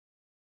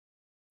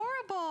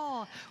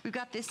We've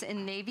got this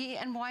in navy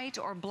and white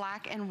or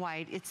black and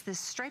white. It's this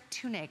striped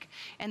tunic,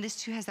 and this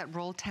too has that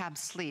roll tab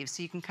sleeve,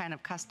 so you can kind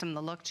of custom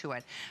the look to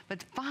it.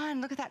 But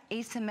fun, look at that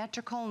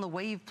asymmetrical and the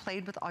way you've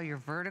played with all your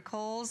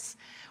verticals.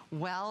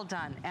 Well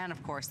done. And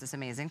of course, this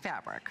amazing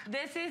fabric.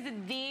 This is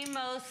the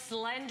most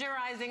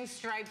slenderizing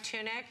striped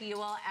tunic you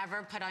will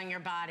ever put on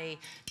your body.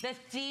 The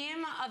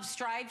theme of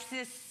stripes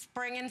this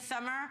spring and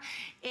summer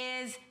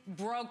is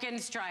broken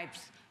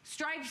stripes.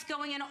 Stripes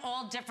going in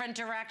all different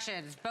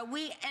directions, but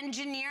we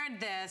engineered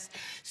this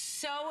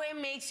so it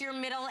makes your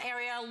middle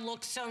area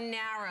look so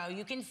narrow.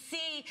 You can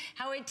see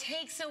how it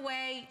takes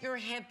away your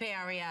hip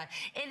area.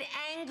 It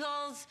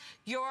angles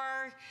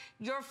your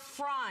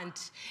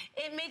front.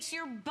 It makes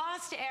your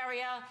bust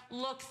area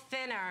look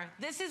thinner.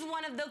 This is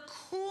one of the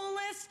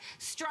coolest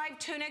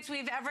striped tunics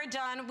we've ever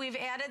done. We've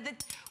added the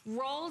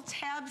roll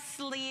tab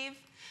sleeve.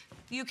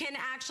 You can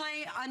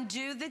actually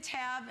undo the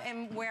tab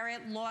and wear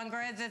it longer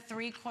as a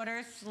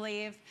 3/4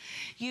 sleeve.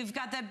 You've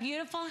got the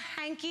beautiful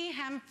hanky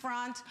hem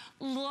front.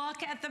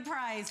 Look at the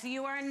price.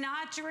 You are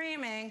not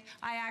dreaming.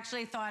 I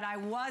actually thought I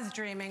was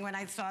dreaming when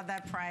I saw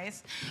that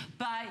price.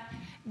 But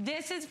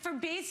this is for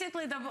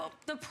basically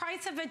the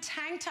price of a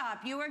tank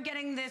top. You are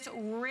getting this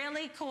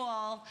really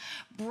cool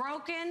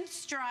broken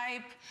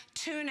stripe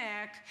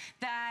tunic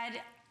that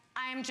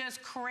I'm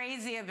just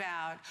crazy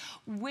about,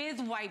 with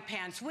white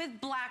pants,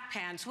 with black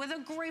pants, with a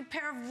great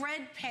pair of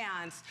red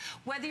pants.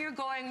 Whether you're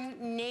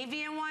going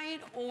navy and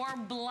white or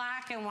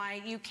black and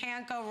white, you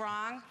can't go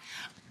wrong.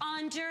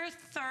 Under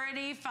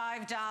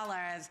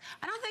 $35.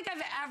 I don't think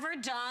I've ever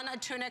done a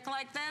tunic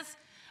like this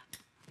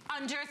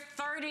under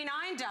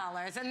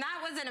 $39, and that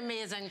was an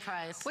amazing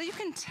price. Well, you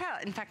can tell.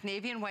 In fact,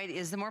 navy and white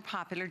is the more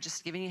popular,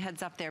 just giving you a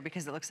heads up there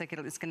because it looks like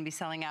it's going to be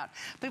selling out.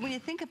 But when you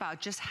think about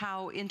just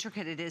how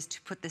intricate it is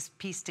to put this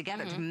piece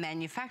together, to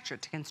manufacture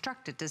it, to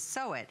construct it, to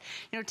sew it,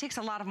 you know, it takes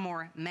a lot of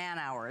more man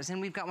hours. And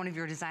we've got one of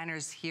your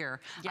designers here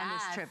on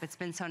this trip. It's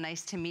been so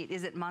nice to meet.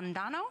 Is it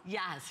Mondano?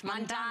 Yes,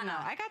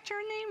 Mondano. I got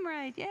your name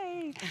right,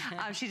 yay.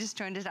 She just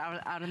joined us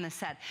out on the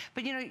set.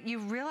 But you know, you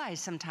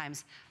realize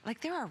sometimes, like,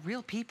 there are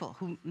real people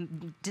who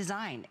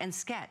design and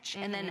sketch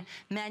and then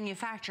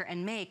manufacture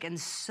and make and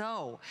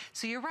sew.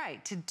 So you're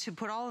right, to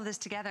put all of this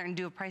together and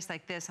do a price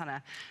like this on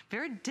a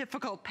very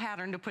difficult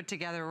pattern to put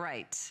together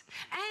right.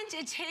 And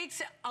it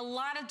takes a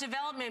lot of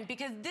development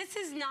because this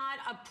is not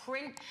a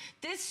print,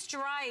 this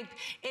stripe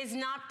is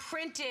not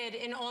printed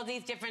in all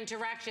these different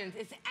directions.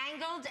 It's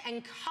angled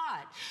and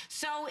cut.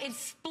 So it's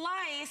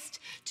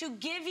spliced to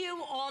give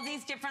you all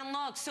these different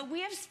looks. So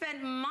we have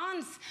spent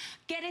months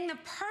getting the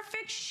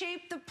perfect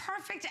shape, the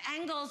perfect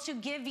angles to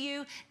give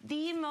you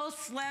the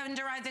most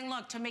slenderizing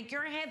look, to make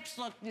your hips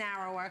look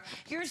narrower,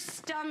 your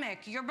stomach,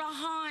 your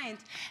behind,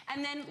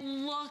 and then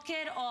look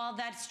at all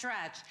that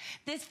stretch.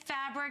 This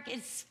fabric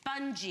is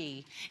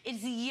spongy,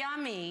 it's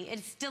yummy,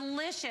 it's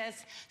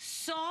delicious,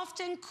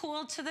 soft and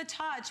cool to the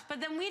touch, but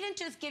then we didn't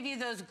just give you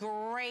those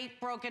great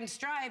broken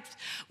stripes,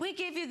 we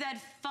gave you that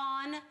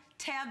fun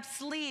tab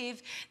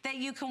sleeve that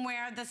you can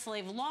wear the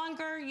sleeve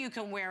longer, you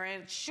can wear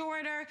it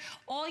shorter.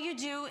 All you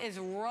do is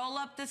roll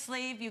up the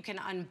sleeve, you can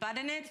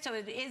unbutton it, so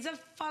it is a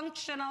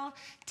functional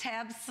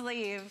tab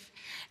sleeve.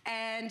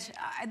 And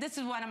this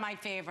is one of my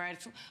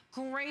favorites.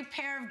 Great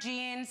pair of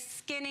jeans,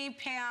 skinny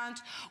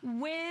pant,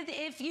 with,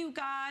 if you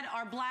got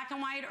our black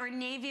and white or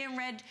navy and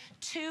red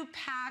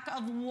 2-pack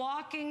of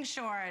walking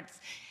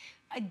shorts.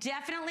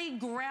 Definitely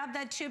grab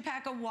that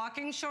 2-pack of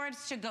walking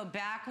shorts to go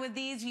back with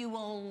these. You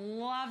will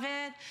love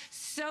it.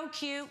 So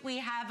cute. We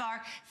have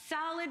our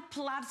solid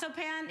palazzo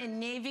pant in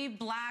navy,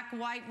 black,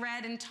 white,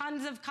 red, and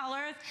tons of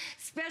colors.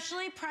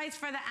 Specially priced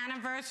for the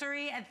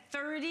anniversary at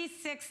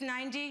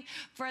 $36.90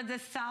 for the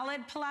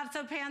solid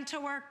palazzo pant to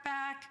work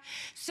back.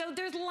 So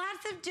there's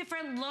lots of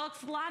different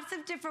looks, lots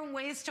of different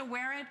ways to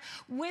wear it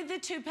with the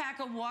 2-pack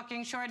of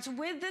walking shorts,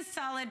 with the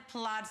solid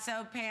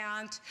palazzo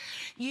pant.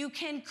 You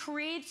can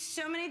create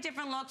so many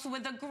different looks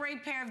with a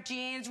great pair of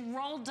jeans,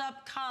 rolled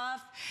up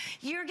cuff.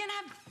 You're gonna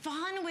have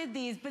fun with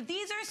these, but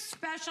these are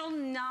special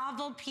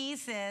novel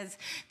pieces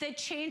that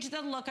change the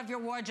look of your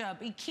wardrobe.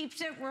 It keeps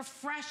it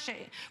refreshed,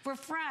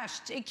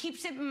 it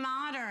keeps it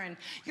modern.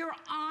 You're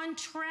on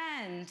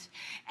trend,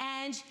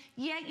 and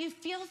yet you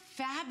feel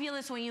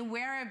fabulous when you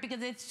wear it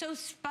because it's so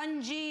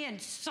spongy and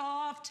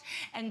soft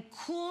and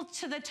cool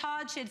to the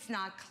touch. It's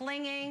not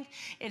clinging,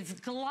 it's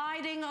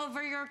gliding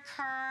over your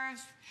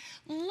curves.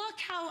 Look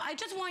how, I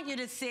just want you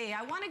to see,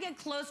 I want to get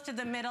close to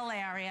the middle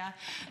area.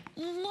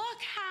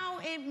 Look how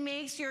it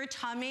makes your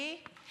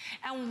tummy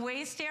and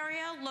waist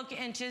area look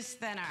inches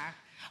thinner.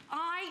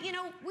 You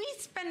know, we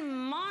spend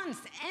months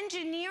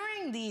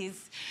engineering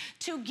these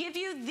to give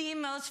you the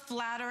most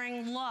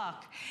flattering look.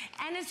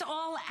 And it's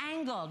all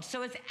angled.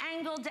 So it's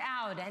angled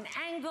out and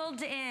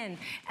angled in.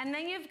 And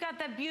then you've got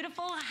that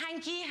beautiful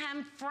hanky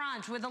hem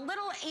front with a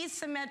little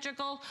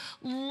asymmetrical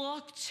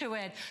look to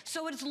it.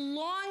 So it's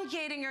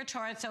elongating your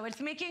torso. It's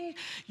making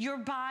your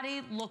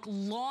body look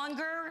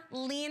longer,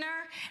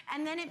 leaner,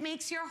 and then it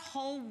makes your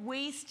whole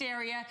waist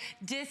area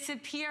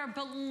disappear.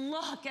 But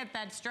look at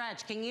that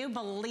stretch. Can you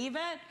believe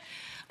it?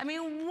 I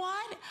mean,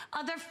 what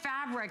other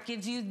fabric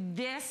gives you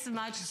this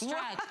much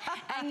stretch?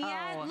 And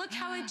yet, look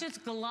how it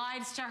just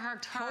glides to her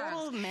curves.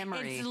 Total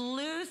memory. It's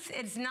loose,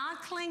 it's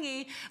not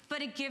clingy,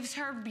 but it gives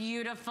her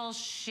beautiful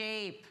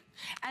shape.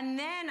 And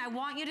then I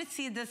want you to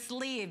see the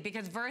sleeve,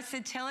 because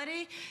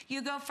versatility,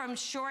 you go from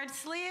short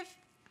sleeve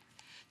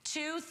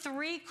to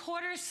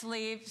 3/4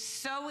 sleeve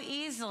so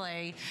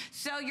easily.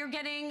 So you're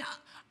getting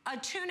a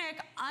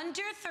tunic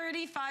under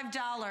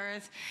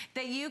 $35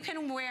 that you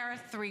can wear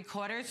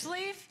 3/4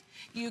 sleeve.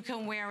 You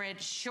can wear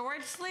it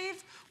short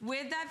sleeve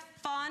with that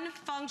fun,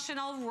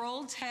 functional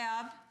roll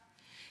tab.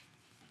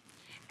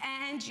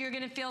 And you're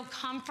gonna feel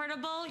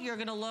comfortable, you're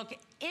gonna look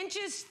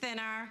inches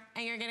thinner,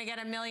 and you're gonna get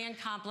a million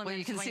compliments. Well,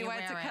 you can see why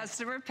it's a wear it.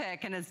 customer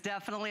pick, and it's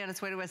definitely on its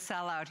way to a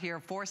sellout here.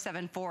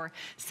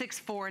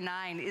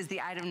 474649 is the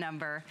item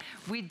number.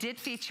 We did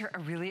feature a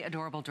really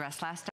adorable dress last